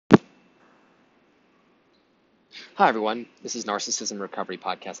Hi, everyone. This is Narcissism Recovery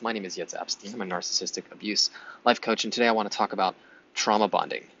Podcast. My name is Yitz Epstein. I'm a narcissistic abuse life coach, and today I want to talk about trauma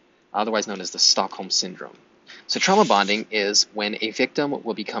bonding, otherwise known as the Stockholm Syndrome. So trauma bonding is when a victim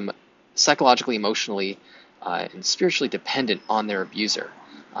will become psychologically, emotionally, and spiritually dependent on their abuser.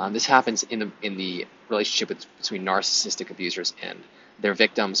 This happens in the relationship between narcissistic abusers and their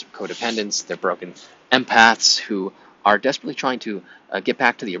victims, codependents. They're broken empaths who are desperately trying to get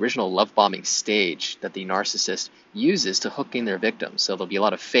back to the original love bombing stage that the narcissist uses to hook in their victims. So there'll be a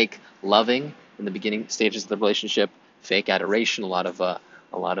lot of fake loving in the beginning stages of the relationship, fake adoration, a lot of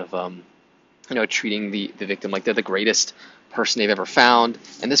treating the victim like they're the greatest person they've ever found,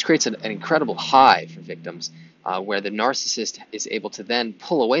 and this creates an incredible high for victims, where the narcissist is able to then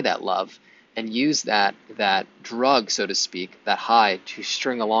pull away that love and use that drug, so to speak, that high, to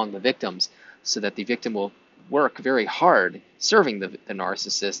string along the victims, so that the victim will work very hard serving the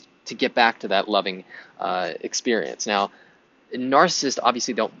narcissist to get back to that loving experience. Now, narcissists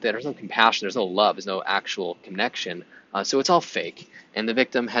obviously there's no compassion, there's no love, there's no actual connection, so it's all fake, and the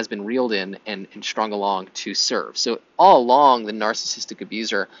victim has been reeled in and strung along to serve. So all along, the narcissistic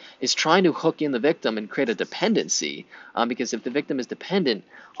abuser is trying to hook in the victim and create a dependency, because if the victim is dependent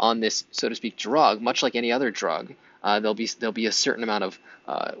on this, so to speak, drug, much like any other drug, there'll be a certain amount of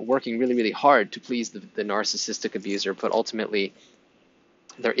working really, really hard to please the narcissistic abuser, but ultimately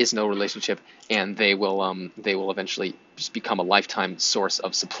there is no relationship, and they will eventually just become a lifetime source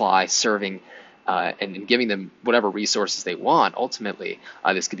of supply, serving and giving them whatever resources they want. Ultimately,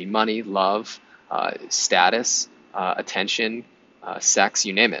 this could be money, love, status, attention, sex,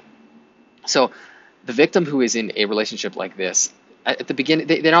 you name it. So the victim who is in a relationship like this, at the beginning,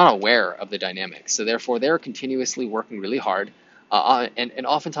 they're not aware of the dynamics. So therefore, they're continuously working really hard, and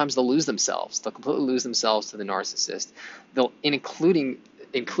oftentimes they'll lose themselves. They'll completely lose themselves to the narcissist.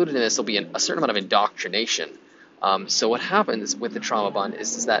 Included in this will be a certain amount of indoctrination. So what happens with the trauma bond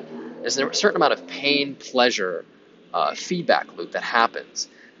is that there's a certain amount of pain, pleasure, feedback loop that happens.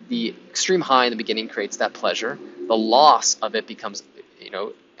 The extreme high in the beginning creates that pleasure. The loss of it becomes,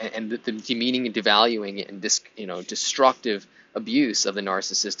 and the demeaning and devaluing and destructive abuse of the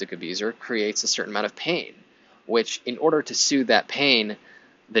narcissistic abuser creates a certain amount of pain, which, in order to soothe that pain,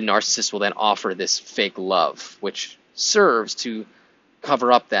 the narcissist will then offer this fake love, which serves to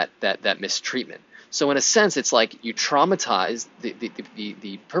cover up that mistreatment. So in a sense, it's like you traumatize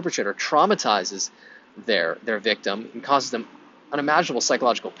the perpetrator traumatizes their victim and causes them unimaginable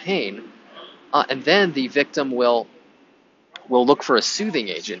psychological pain, and then the victim will look for a soothing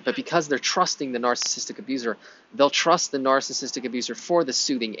agent. But because they're trusting the narcissistic abuser, they'll trust the narcissistic abuser for the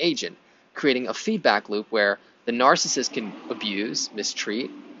soothing agent, creating a feedback loop where the narcissist can abuse,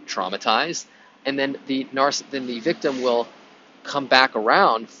 mistreat, traumatize, and then the victim will come back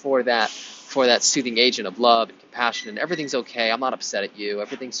around for that soothing agent of love and compassion, and everything's okay, I'm not upset at you,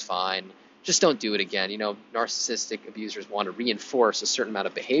 everything's fine, just don't do it again. Narcissistic abusers want to reinforce a certain amount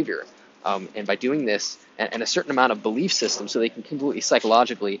of behavior, and by doing this, and a certain amount of belief system, so they can completely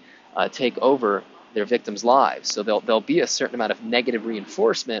psychologically take over their victims' lives. So there'll be a certain amount of negative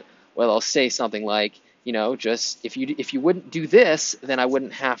reinforcement where they'll say something like, just if you wouldn't do this, then I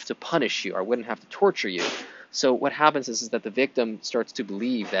wouldn't have to punish you, or I wouldn't have to torture you. So what happens is that the victim starts to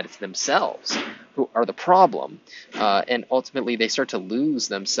believe that it's themselves who are the problem, and ultimately they start to lose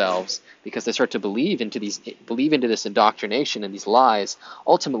themselves because they start to believe into this indoctrination and these lies,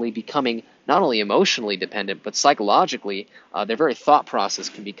 ultimately becoming not only emotionally dependent, but psychologically, their very thought process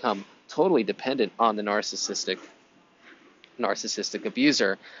can become totally dependent on the narcissistic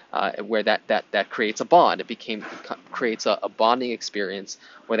abuser, where that creates a bond. It creates a bonding experience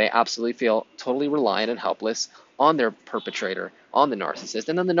where they absolutely feel totally reliant and helpless on their perpetrator, on the narcissist,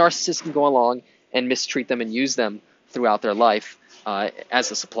 and then the narcissist can go along and mistreat them and use them throughout their life as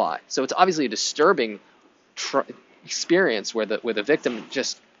a supply. So it's obviously a disturbing experience where the victim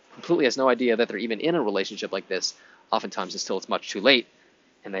just completely has no idea that they're even in a relationship like this, oftentimes until it's much too late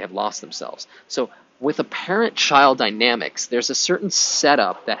and they have lost themselves. So with a parent-child dynamics, there's a certain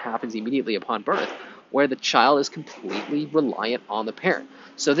setup that happens immediately upon birth where the child is completely reliant on the parent.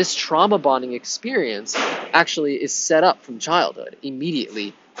 So this trauma bonding experience actually is set up from childhood,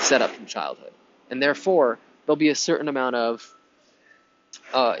 immediately set up from childhood. And therefore, there'll be a certain amount of,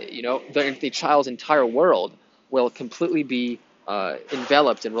 the child's entire world will completely be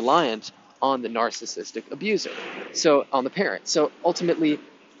enveloped and reliant on the narcissistic abuser, so on the parent. So ultimately,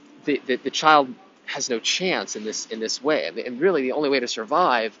 the child has no chance in this way, and really the only way to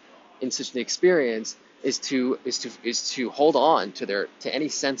survive in such an experience is to hold on to any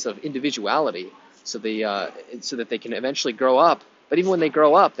sense of individuality, so that they can eventually grow up. But even when they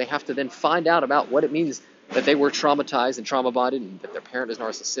grow up, they have to then find out about what it means that they were traumatized and trauma bonded, and that their parent is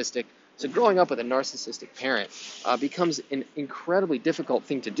narcissistic. So growing up with a narcissistic parent becomes an incredibly difficult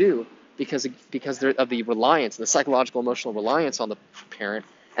thing to do because of the reliance, the psychological emotional reliance on the parent,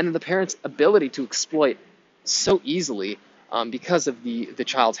 and then the parent's ability to exploit so easily because of the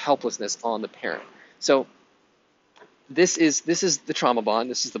child's helplessness on the parent. So this is the trauma bond.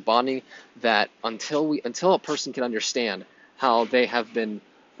 This is the bonding that until a person can understand how they have been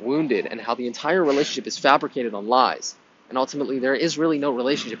wounded and how the entire relationship is fabricated on lies, and ultimately there is really no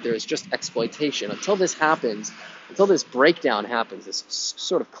relationship. There is just exploitation. Until this happens, until this breakdown happens, this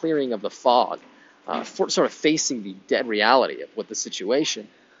sort of clearing of the fog, sort of facing the dead reality of what the situation,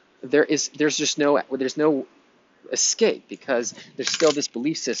 there's no escape, because there's still this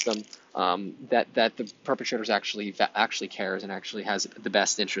belief system that the perpetrators actually cares and actually has the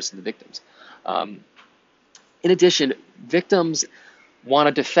best interest in the victims. In addition, victims want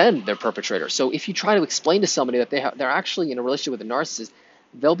to defend their perpetrator. So if you try to explain to somebody that they're actually in a relationship with a narcissist,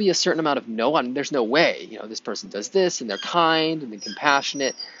 there'll be a certain amount of there's no way, this person does this, and they're kind and they're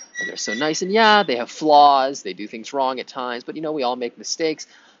compassionate and they're so nice, and yeah, they have flaws, they do things wrong at times, but we all make mistakes.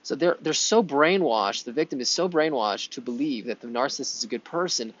 So they're so brainwashed, the victim is so brainwashed to believe that the narcissist is a good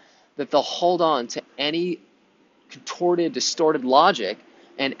person, that they'll hold on to any contorted, distorted logic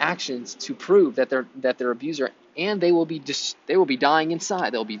and actions to prove that their abuser, and they will be dying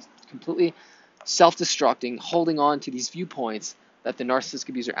inside. They'll be completely self-destructing, holding on to these viewpoints that the narcissistic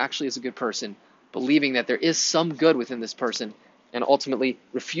abuser actually is a good person, believing that there is some good within this person, and ultimately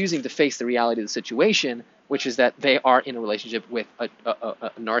refusing to face the reality of the situation, which is that they are in a relationship with a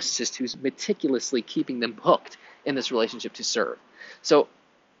narcissist who's meticulously keeping them hooked in this relationship to serve. So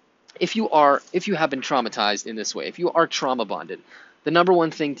if you have been traumatized in this way, if you are trauma bonded, the number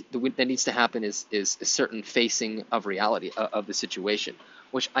one thing that needs to happen is a certain facing of reality of the situation,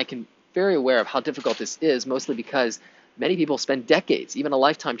 which I can very aware of how difficult this is, mostly because many people spend decades, even a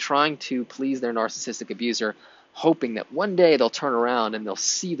lifetime, trying to please their narcissistic abuser, hoping that one day they'll turn around and they'll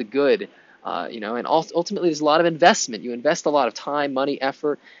see the good, and ultimately there's a lot of investment. You invest a lot of time, money,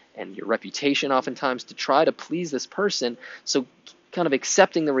 effort, and your reputation oftentimes to try to please this person. So kind of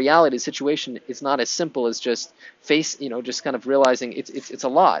accepting the reality of the situation is not as simple as just just kind of realizing it's a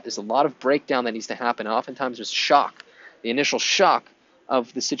lot. There's a lot of breakdown that needs to happen. And oftentimes there's shock. The initial shock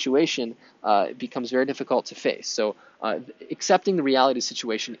of the situation becomes very difficult to face. So accepting the reality of the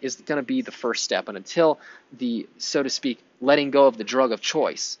situation is going to be the first step. And until the, so to speak, letting go of the drug of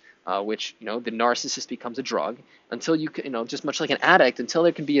choice, which, the narcissist becomes a drug, until you can, just much like an addict, until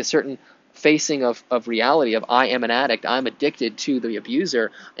there can be a certain facing of reality of I am an addict, I'm addicted to the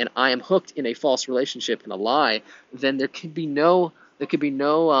abuser, and I am hooked in a false relationship and a lie, then there could be no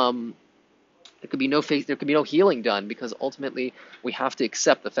healing done, because ultimately we have to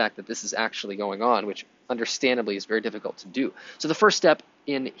accept the fact that this is actually going on, which understandably is very difficult to do. So the first step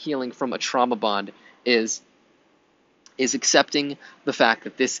in healing from a trauma bond is accepting the fact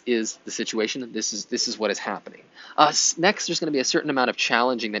that this is the situation, and this is what is happening. Next, there's going to be a certain amount of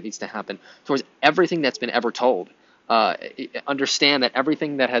challenging that needs to happen towards everything that's been ever told. Understand that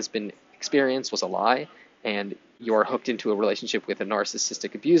everything that has been experienced was a lie, and you're hooked into a relationship with a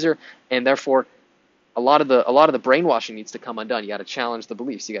narcissistic abuser, and therefore a lot of the brainwashing needs to come undone. You got to challenge the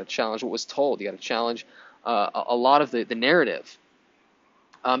beliefs. You got to challenge what was told. You got to challenge a lot of the narrative.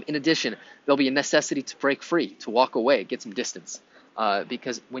 In addition, there'll be a necessity to break free, to walk away, get some distance,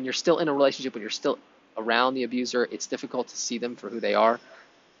 because when you're still in a relationship, when you're still around the abuser, it's difficult to see them for who they are.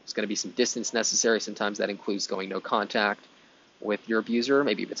 There's going to be some distance necessary. Sometimes that includes going no contact with your abuser.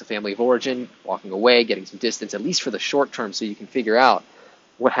 Maybe if it's a family of origin, walking away, getting some distance, at least for the short term, so you can figure out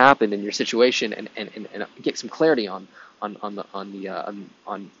what happened in your situation and get some clarity on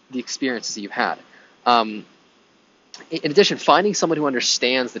the experiences that you've had. In addition, finding someone who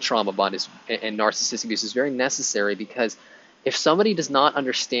understands the trauma bond and narcissistic abuse is very necessary, because if somebody does not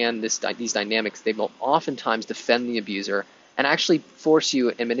understand these dynamics, they will oftentimes defend the abuser and actually force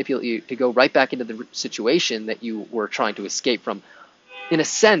you and manipulate you to go right back into the situation that you were trying to escape from, in a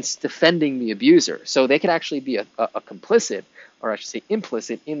sense, defending the abuser. So they could actually be a complicit, or I should say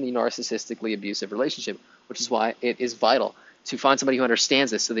implicit, in the narcissistically abusive relationship, which is why it is vital to find somebody who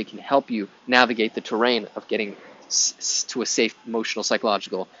understands this so they can help you navigate the terrain of getting to a safe emotional,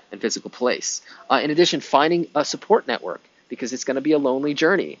 psychological, and physical place. In addition, finding a support network, because it's going to be a lonely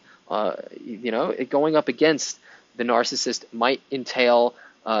journey. Going up against the narcissist might entail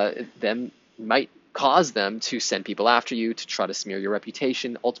might cause them to send people after you, to try to smear your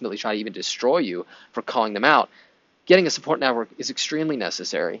reputation, ultimately try to even destroy you for calling them out. Getting a support network is extremely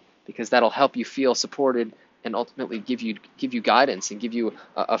necessary, because that'll help you feel supported and ultimately give you guidance and give you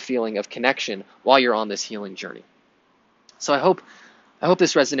a feeling of connection while you're on this healing journey. So I hope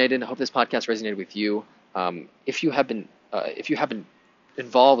this resonated. I hope this podcast resonated with you. If you have been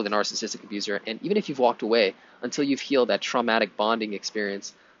involved with a narcissistic abuser, and even if you've walked away until you've healed that traumatic bonding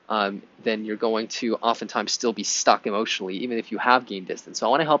experience, then you're going to oftentimes still be stuck emotionally, even if you have gained distance. So I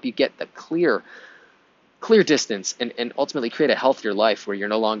want to help you get the clear distance and ultimately create a healthier life where you're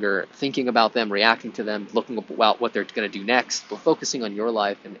no longer thinking about them, reacting to them, looking about what they're going to do next, but focusing on your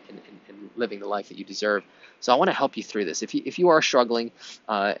life and living the life that you deserve. So I want to help you through this. If you are struggling,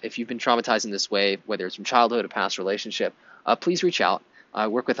 if you've been traumatized in this way, whether it's from childhood or past relationship, please reach out. I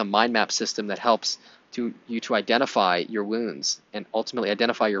work with a mind map system that helps you to identify your wounds and ultimately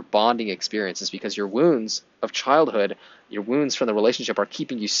identify your bonding experiences, because your wounds of childhood, your wounds from the relationship are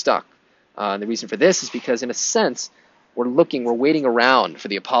keeping you stuck. And the reason for this is because, in a sense, we're waiting around for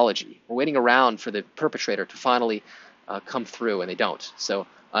the apology. We're waiting around for the perpetrator to finally come through, and they don't. So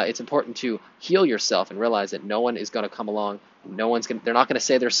it's important to heal yourself and realize that no one is going to come along. They're not going to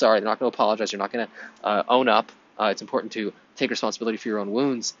say they're sorry. They're not going to apologize. They're not going to own up. It's important to take responsibility for your own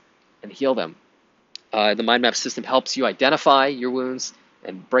wounds and heal them. The mind map system helps you identify your wounds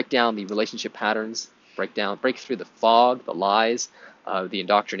and break down the relationship patterns, break through the fog, the lies, the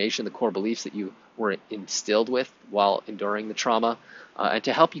indoctrination, the core beliefs that you were instilled with while enduring the trauma, and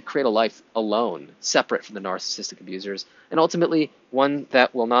to help you create a life alone, separate from the narcissistic abusers, and ultimately one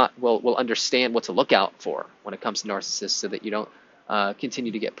that will understand what to look out for when it comes to narcissists, so that you don't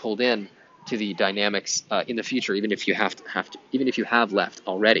continue to get pulled in to the dynamics in the future, even if you have left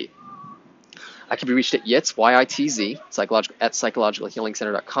already. I can be reached at YITZ, Y-I-T-Z, at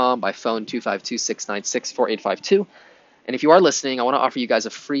psychologicalhealingcenter.com, by phone 252-696-4852. And if you are listening, I want to offer you guys a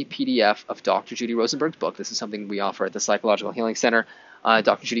free PDF of Dr. Judy Rosenberg's book. This is something we offer at the Psychological Healing Center.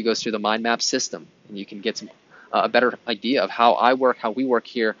 Dr. Judy goes through the mind map system, and you can get a better idea of how we work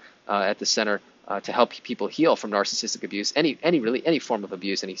here at the center to help people heal from narcissistic abuse, any form of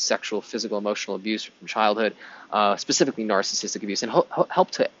abuse, any sexual, physical, emotional abuse from childhood, specifically narcissistic abuse, and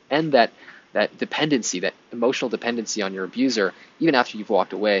help to end that dependency, that emotional dependency on your abuser, even after you've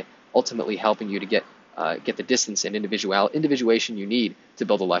walked away, ultimately helping you to get the distance and individuation you need to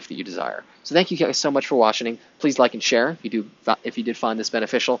build a life that you desire. So thank you guys so much for watching. Please like and share if you did find this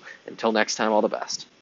beneficial. Until next time, all the best.